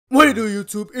What do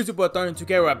YouTube? It's your boy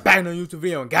 32K. We're back on YouTube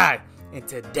video, and guys, in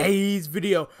today's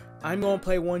video, I'm gonna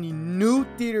play one of the new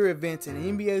theater events in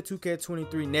NBA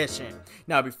 2K23 next gen.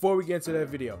 Now, before we get into that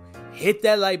video, hit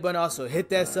that like button, also hit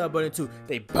that sub button too.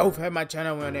 They both have my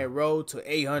channel. We're on that road to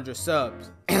 800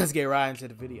 subs. And let's get right into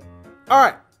the video.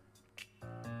 Alright.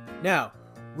 Now,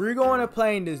 we're going to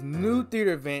play in this new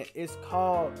theater event. It's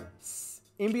called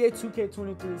NBA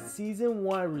 2K23 Season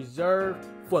 1 reserved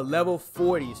for level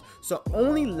 40s. So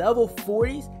only level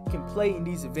 40s can play in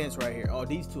these events right here. Oh,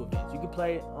 these two events. You can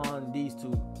play on these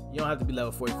two. You don't have to be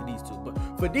level 40 for these two. But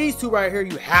for these two right here,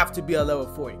 you have to be a level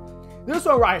 40. This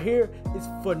one right here is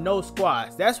for no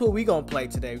squads. That's what we're going to play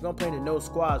today. We're going to play the no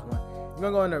squads one.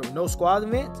 We're going to go in the no squads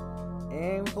event.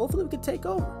 And hopefully we can take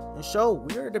over and show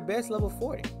we're the best level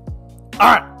 40.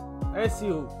 Alright. Let's see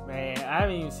who. Man, I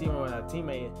haven't even seen one with our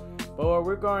teammate. But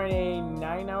we're going a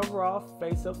 9 overall,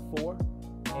 face up 4,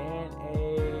 and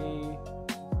a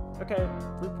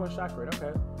 3-point shot rate.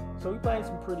 Okay, so we playing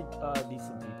some pretty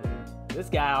decent people here. This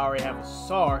guy already have a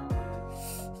SAR,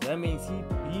 so that means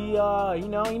he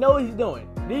know what he's doing.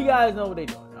 These guys know what they're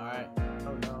doing. All right.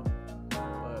 Oh no.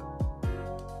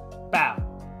 But bow.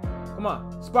 Come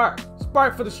on, spark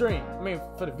for the stream. I mean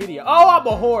for the video. Oh, I'm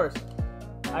a horse.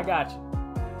 I got you.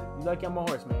 You lucky I'm a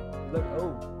horse, man. Look.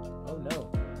 Oh no.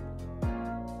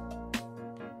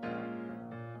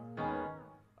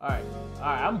 Alright,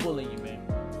 I'm bullying you, man.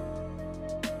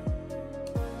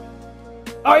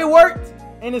 Oh, it worked!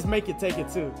 And it's make it take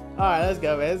it too. Alright, let's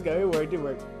go, man. Let's go. It worked,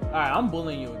 Alright, I'm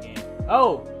bullying you again.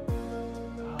 Oh!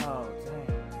 Oh, dang.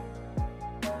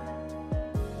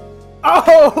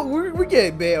 Oh, we're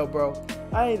getting bail, bro.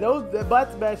 I ain't those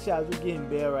back-to-back shots, we're getting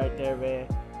bail right there, man.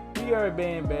 We are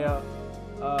being bail.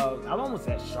 I'm almost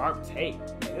at sharp tape.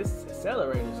 Man, this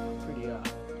accelerator is pretty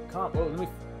comp.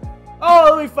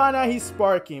 Oh, let me find out he's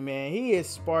sparking, man. He is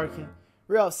sparking.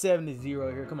 We're up 7-0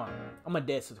 here. Come on. I'm going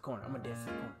to dance to the corner. I'm going to dance.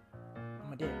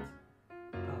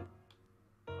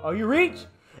 Oh, you reach?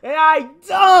 And I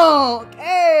dunk.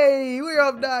 Hey, we're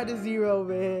up 9-0,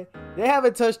 man. They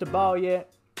haven't touched the ball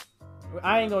yet.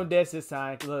 I ain't going to dance this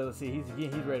time. Let's see.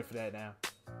 He's ready for that now.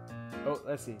 Oh,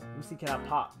 let's see. Let me see. Can I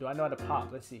pop? Do I know how to pop?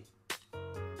 Let's see.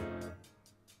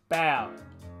 Bow.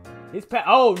 His pass.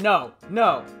 Oh, no.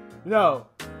 No.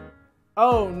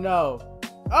 Oh no!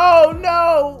 Oh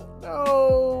no!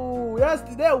 No!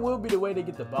 That will be the way to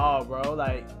get the ball, bro.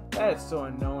 Like, that's so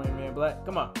annoying, man. Black,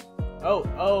 come on. Oh,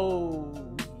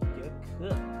 get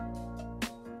cooked.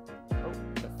 Oh,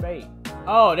 the fade.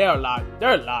 Oh, they're locked.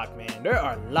 They're locked, man. They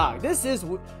are locked. This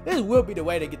will be the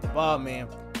way to get the ball, man.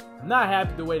 I'm not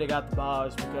happy the way they got the ball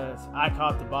is because I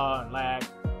caught the ball and lagged.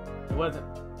 It wasn't.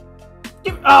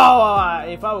 Oh,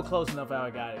 if I were close enough, I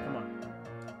would have got it. Come on.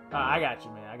 I got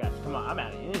you, man. I got you. Come on, I'm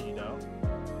out of energy, though.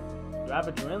 Do I have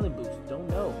adrenaline boost? Don't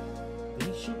know. Did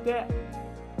he shoot that?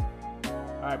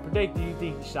 Alright, predict, do you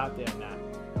think he shot that or not?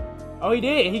 Oh, he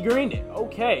did. He greened it.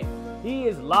 Okay. He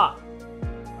is locked.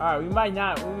 Alright, we might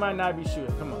not be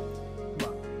shooting. Come on.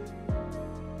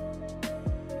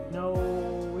 No,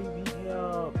 he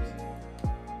helped.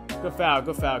 Good foul.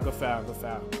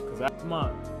 Come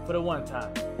on. For the one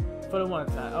time.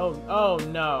 Oh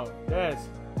no. That's...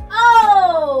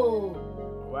 Oh!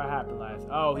 What happened last?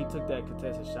 Oh, he took that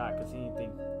contested shot because he didn't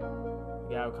think the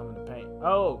guy would come in the paint.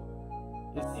 Oh!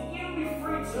 Is he giving me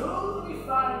free too? Let me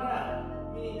find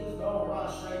out. Me just gonna run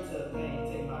straight to the paint and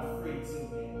take my free too,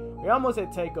 man. We almost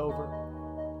at takeover.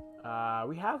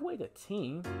 We halfway to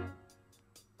team.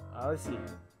 Let's see.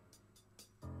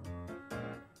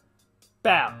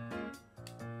 Bow.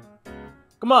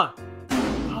 Come on.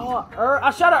 Oh,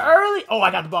 I shot it early. Oh,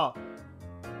 I got the ball.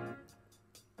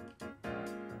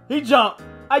 He jumped.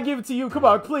 I give it to you. Come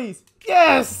on, please.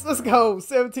 Yes, let's go.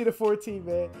 17-14,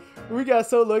 man. We got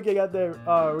so lucky. I got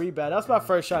that rebound. That's my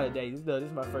first shot of the day. This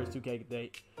is my first 2K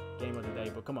game of the day.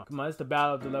 But come on. It's the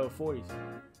battle of the level 40s.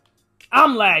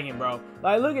 I'm lagging, bro.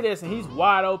 Like, look at this, and he's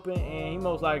wide open, and he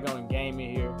most likely gonna game me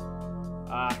here.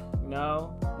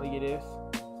 No. Look at this.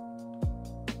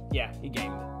 Yeah, he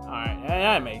gamed it. All right,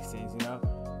 that makes sense, you know.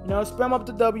 Spam up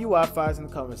the WI-Fi's in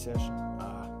the comment section.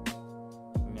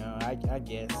 I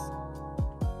guess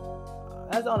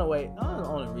that's the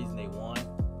only reason they won,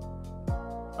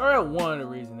 or one of the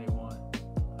reasons they won.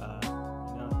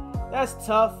 That's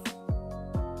tough,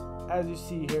 as you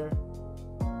see here.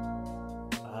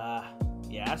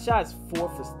 Yeah, I shot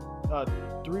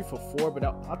 3 for 4, but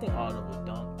I think all of them were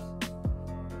dunks,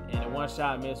 and the one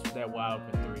shot I missed was that wide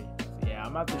open 3. So yeah,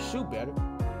 I'm about to shoot better,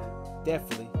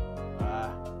 definitely.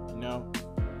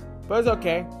 But it's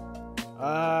okay.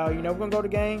 We're gonna go to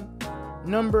game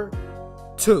number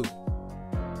 2.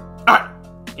 Alright,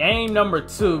 game number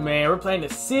 2, man. We're playing the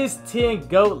 6-10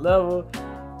 GOAT level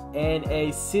and a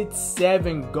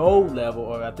 6-7 gold level,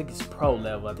 or I think it's pro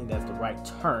level. I think that's the right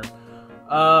term.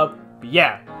 But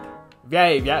yeah,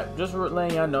 just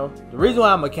letting y'all know. The reason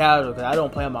why I'm a casual, because I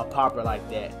don't play on my popper like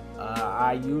that.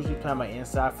 I usually play my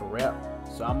inside for rep,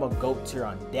 so I'm gonna GOAT tier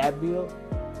on that build.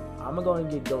 I'm gonna go and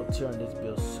get GOAT tier on this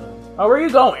build soon. Oh, where you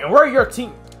going? Where are your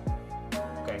team?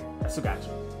 Okay, I still got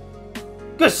you.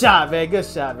 Good shot, man. Good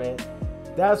shot, man.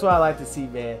 That's what I like to see,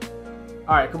 man.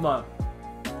 All right, come on.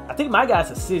 I think my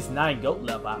guy's a 6-9 GOAT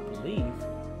level, I believe.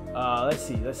 Let's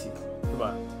see. Come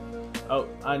on. Oh,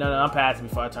 no, I'm passing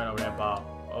before I turn over that ball.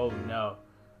 Oh, no.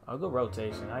 Oh, good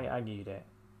rotation. I give you that.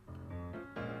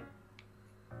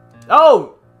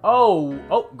 Oh,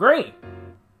 green.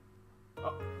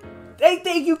 Oh. They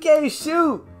think you can't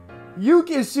shoot. You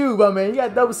can shoot, but man, you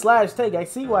got double slash take. I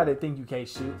see why they think you can't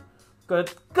shoot.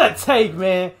 Good take,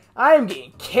 man. I am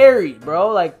getting carried,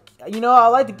 bro. Like, you know, I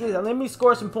like to get. Let me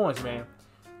score some points, man.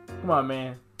 Come on,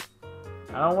 man.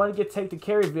 I don't want to take the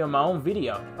carry via my own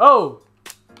video. Oh,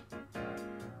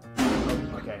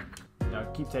 okay. No,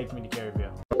 keep taking me to carry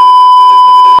via.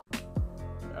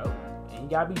 Oh, and he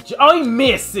got me. Oh, he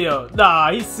missed still.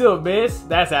 Nah, he still missed.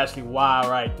 That's actually wild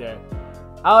right there.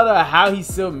 I don't know how he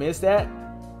still missed that.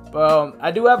 But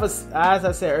I do have as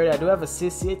I said earlier, I do have a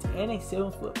 6'6" and a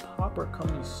 7-foot popper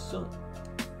coming soon.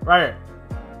 Right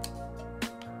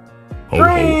here.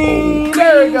 Green!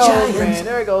 There it goes, man.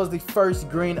 There it goes, the first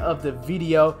green of the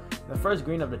video. The first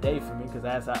green of the day for me, because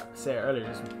as I said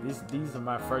earlier, these are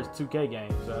my first 2K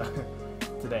games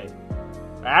today.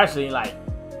 Actually, in like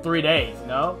 3 days, you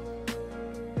know?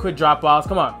 Quick drop offs.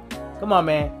 Come on. Come on,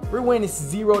 man. We're winning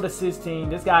 0-16.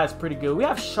 This guy is pretty good. We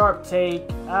have sharp take.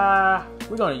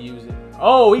 We're going to use it.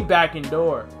 Oh, he back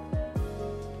indoor.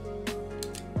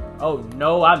 Oh,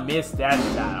 no. I missed that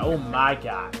shot. Oh, my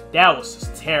God. That was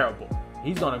just terrible.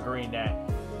 He's going to green that.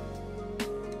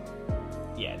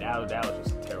 Yeah, that was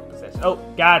just a terrible possession. Oh,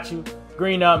 got you.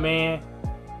 Green up, man.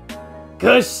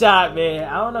 Good shot, man.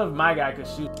 I don't know if my guy could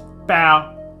shoot.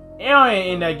 Foul. It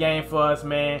ain't in that game for us,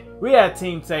 man. We had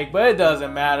team take, but it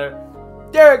doesn't matter.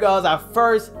 There it goes. Our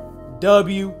first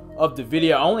W of the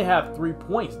video. I only have 3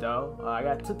 points, though.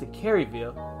 I took the carry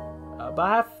bill. But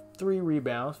I have 3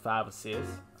 rebounds, 5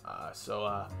 assists.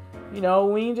 So, you know,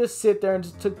 we didn't just sit there and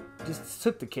just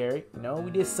took the carry. You know,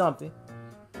 we did something.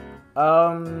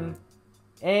 And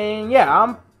yeah,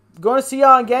 I'm going to see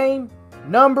y'all in game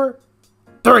number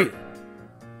 3. All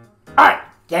right,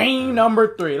 game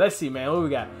number 3. Let's see, man. What we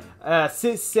got?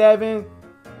 6'7",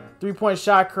 3-point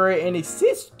shot career, and a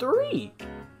 6'3"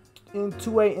 in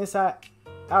 2-way inside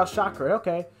out shot career.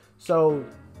 Okay, so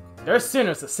their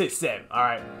center's a 6'7". All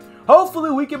right.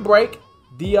 Hopefully we can break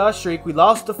the streak. We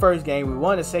lost the first game. We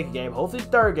won the second game. Hopefully the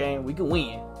third game we can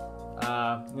win.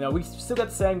 You know, we still got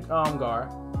the same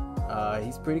guard.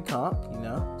 He's pretty comp, you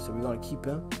know, so we're gonna keep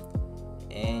him.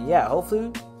 And yeah,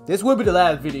 hopefully this will be the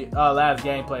last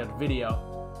gameplay of the video.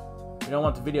 We don't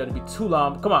want the video to be too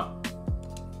long. Come on,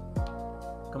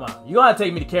 come on. You gotta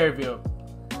take me to Carryville,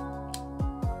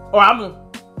 or I'm gonna.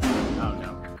 Oh no.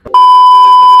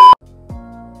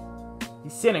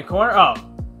 He's sitting in corner.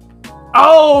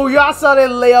 Oh, y'all saw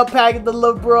that layup package, the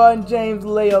LeBron James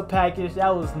layup package.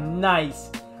 That was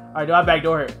nice. All right, do I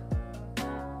backdoor here?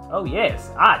 Oh, yes,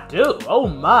 I do. Oh,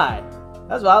 my.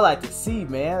 That's what I like to see,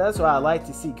 man. That's what I like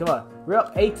to see. Come on. We're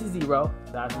up 8-0.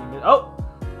 Oh.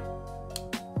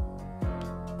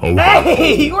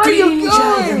 Hey, where are you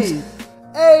going?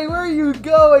 Hey, where are you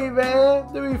going, man?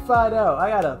 Let me find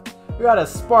out. We gotta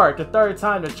spark the third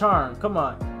time the charm. Come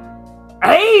on.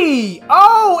 Hey!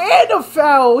 Oh, and a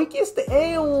foul. He gets the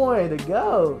and one to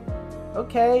go.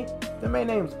 Okay. The main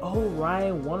name's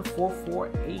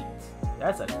Ryan1448.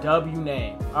 That's a W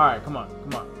name. All right, come on,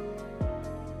 come on.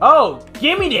 Oh,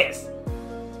 give me this.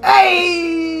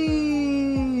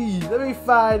 Hey! Let me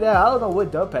find out. I don't know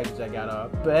what dub package I got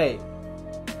up, but hey.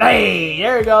 Hey,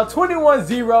 there we go.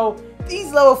 21-0.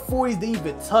 These level 40s didn't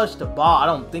even touch the ball. I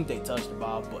don't think they touched the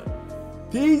ball, but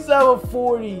these level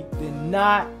 40 did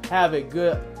not have a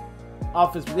good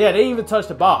offense. Yeah, they didn't even touch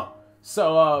the ball.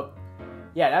 So,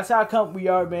 yeah, that's how come we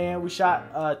are, man. We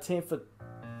shot 10 for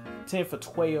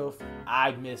 12.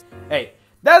 I missed. Hey,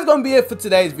 that's gonna be it for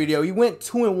today's video. We went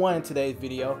 2-1 in today's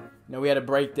video. You know, we had to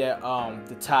break that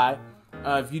the tie.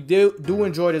 If you do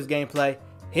enjoy this gameplay,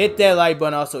 hit that like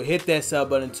button. Also, hit that sub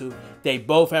button too. They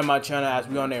both have my channel as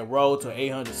we on that road to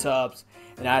 800 subs.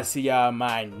 And I'll see y'all in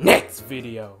my next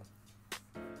video.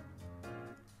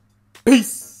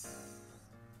 Peace.